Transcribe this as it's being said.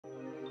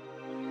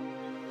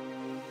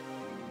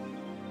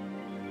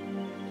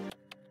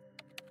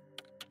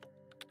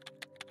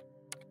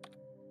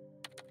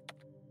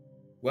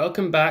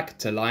Welcome back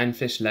to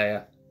Lionfish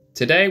Layer.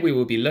 Today we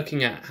will be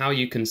looking at how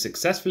you can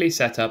successfully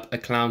set up a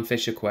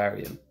clownfish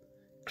aquarium.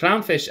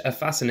 Clownfish are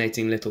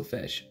fascinating little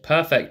fish,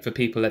 perfect for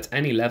people at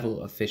any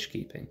level of fish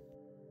keeping.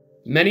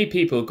 Many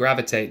people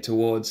gravitate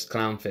towards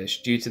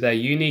clownfish due to their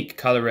unique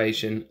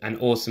coloration and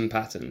awesome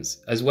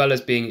patterns, as well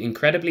as being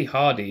incredibly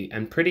hardy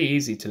and pretty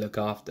easy to look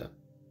after.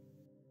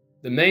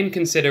 The main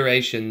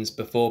considerations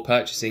before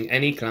purchasing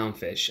any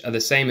clownfish are the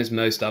same as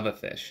most other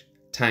fish: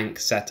 tank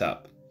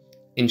setup.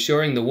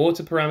 Ensuring the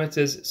water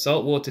parameters,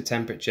 saltwater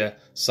temperature,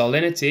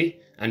 salinity,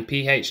 and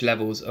pH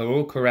levels are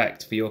all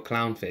correct for your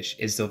clownfish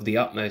is of the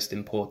utmost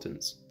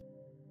importance.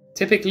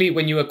 Typically,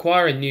 when you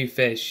acquire a new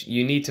fish,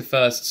 you need to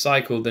first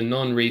cycle the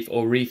non-reef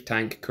or reef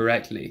tank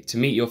correctly to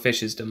meet your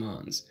fish's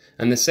demands,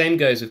 and the same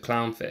goes with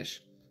clownfish.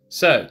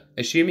 So,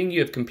 assuming you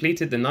have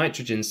completed the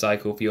nitrogen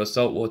cycle for your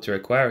saltwater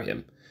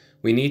aquarium,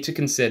 we need to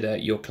consider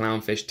your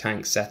clownfish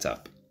tank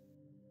setup.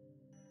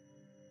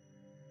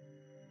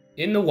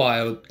 In the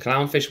wild,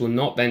 clownfish will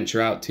not venture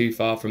out too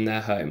far from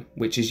their home,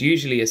 which is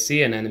usually a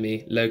sea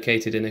anemone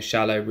located in a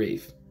shallow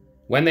reef.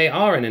 When they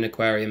are in an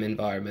aquarium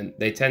environment,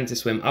 they tend to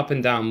swim up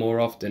and down more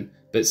often,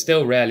 but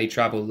still rarely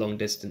travel long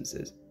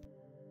distances.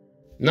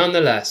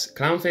 Nonetheless,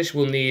 clownfish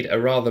will need a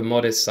rather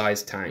modest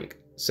sized tank,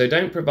 so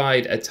don't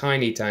provide a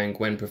tiny tank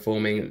when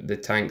performing the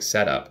tank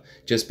setup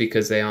just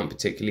because they aren't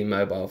particularly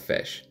mobile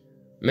fish.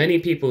 Many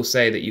people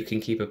say that you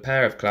can keep a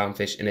pair of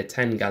clownfish in a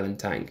 10-gallon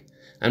tank,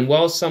 and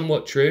while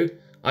somewhat true,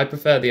 I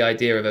prefer the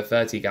idea of a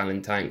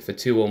 30-gallon tank for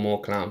 2 or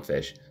more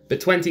clownfish, but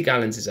 20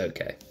 gallons is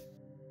okay.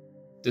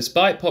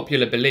 Despite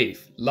popular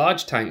belief,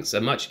 large tanks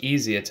are much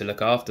easier to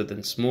look after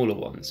than smaller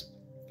ones.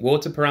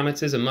 Water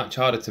parameters are much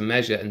harder to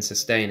measure and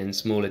sustain in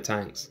smaller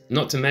tanks,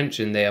 not to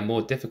mention they are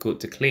more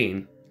difficult to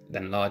clean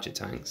than larger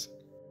tanks.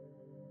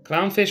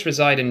 Clownfish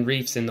reside in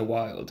reefs in the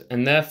wild,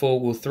 and therefore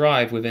will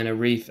thrive within a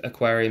reef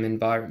aquarium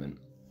environment.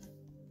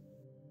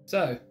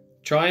 So,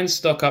 try and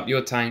stock up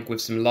your tank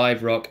with some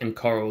live rock and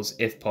corals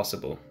if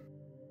possible.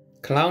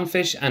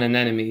 Clownfish and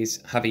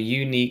anemones have a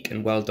unique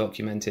and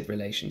well-documented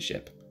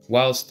relationship.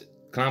 Whilst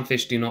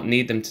clownfish do not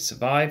need them to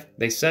survive,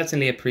 they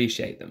certainly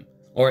appreciate them,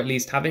 or at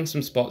least having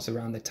some spots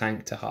around the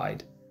tank to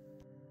hide.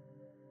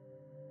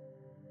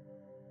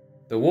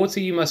 The water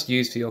you must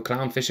use for your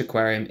clownfish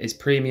aquarium is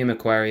premium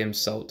aquarium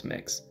salt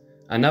mix.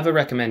 Another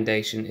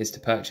recommendation is to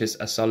purchase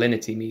a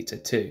salinity meter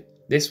too.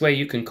 This way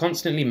you can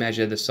constantly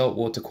measure the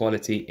saltwater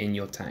quality in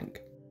your tank.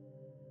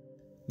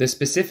 The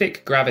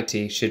specific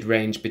gravity should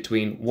range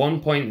between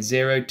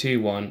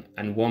 1.021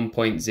 and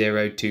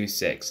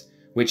 1.026,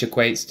 which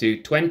equates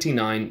to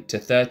 29 to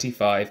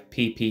 35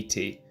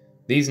 ppt.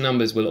 These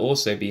numbers will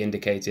also be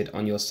indicated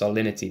on your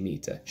salinity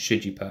meter,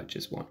 should you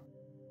purchase one.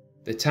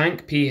 The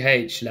tank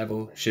pH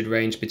level should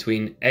range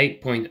between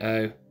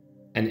 8.0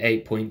 and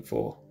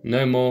 8.4,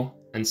 no more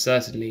and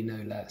certainly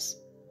no less.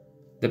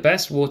 The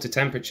best water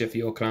temperature for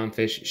your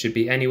clownfish should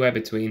be anywhere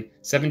between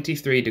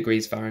 73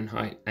 degrees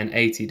Fahrenheit and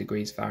 80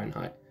 degrees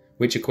Fahrenheit,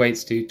 which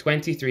equates to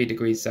 23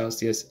 degrees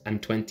Celsius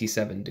and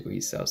 27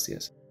 degrees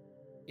Celsius.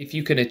 If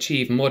you can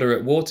achieve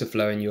moderate water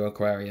flow in your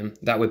aquarium,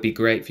 that would be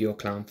great for your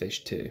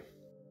clownfish too.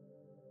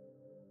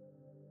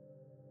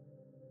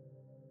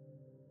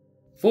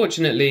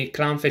 Fortunately,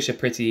 clownfish are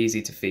pretty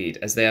easy to feed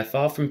as they are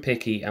far from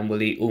picky and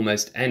will eat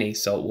almost any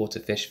saltwater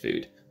fish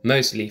food,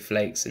 mostly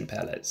flakes and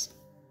pellets.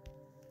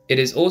 It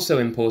is also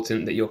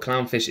important that your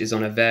clownfish is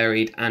on a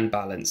varied and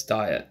balanced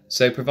diet,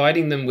 so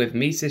providing them with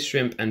mysis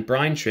shrimp and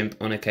brine shrimp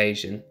on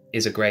occasion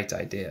is a great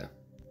idea.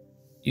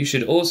 You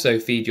should also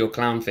feed your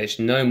clownfish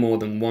no more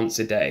than once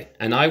a day,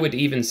 and I would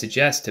even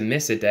suggest to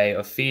miss a day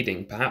of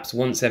feeding perhaps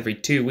once every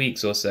 2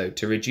 weeks or so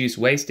to reduce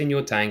waste in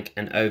your tank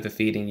and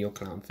overfeeding your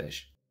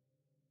clownfish.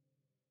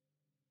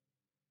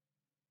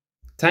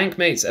 Tank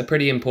mates are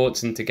pretty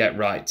important to get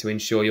right to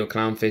ensure your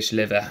clownfish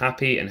live a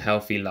happy and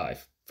healthy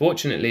life.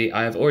 Fortunately,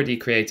 I have already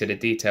created a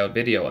detailed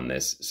video on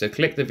this, so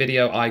click the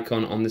video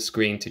icon on the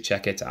screen to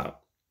check it out.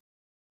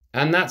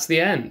 And that's the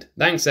end.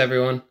 Thanks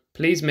everyone.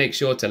 Please make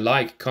sure to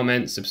like,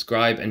 comment,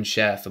 subscribe and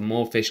share for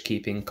more fish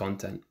keeping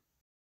content.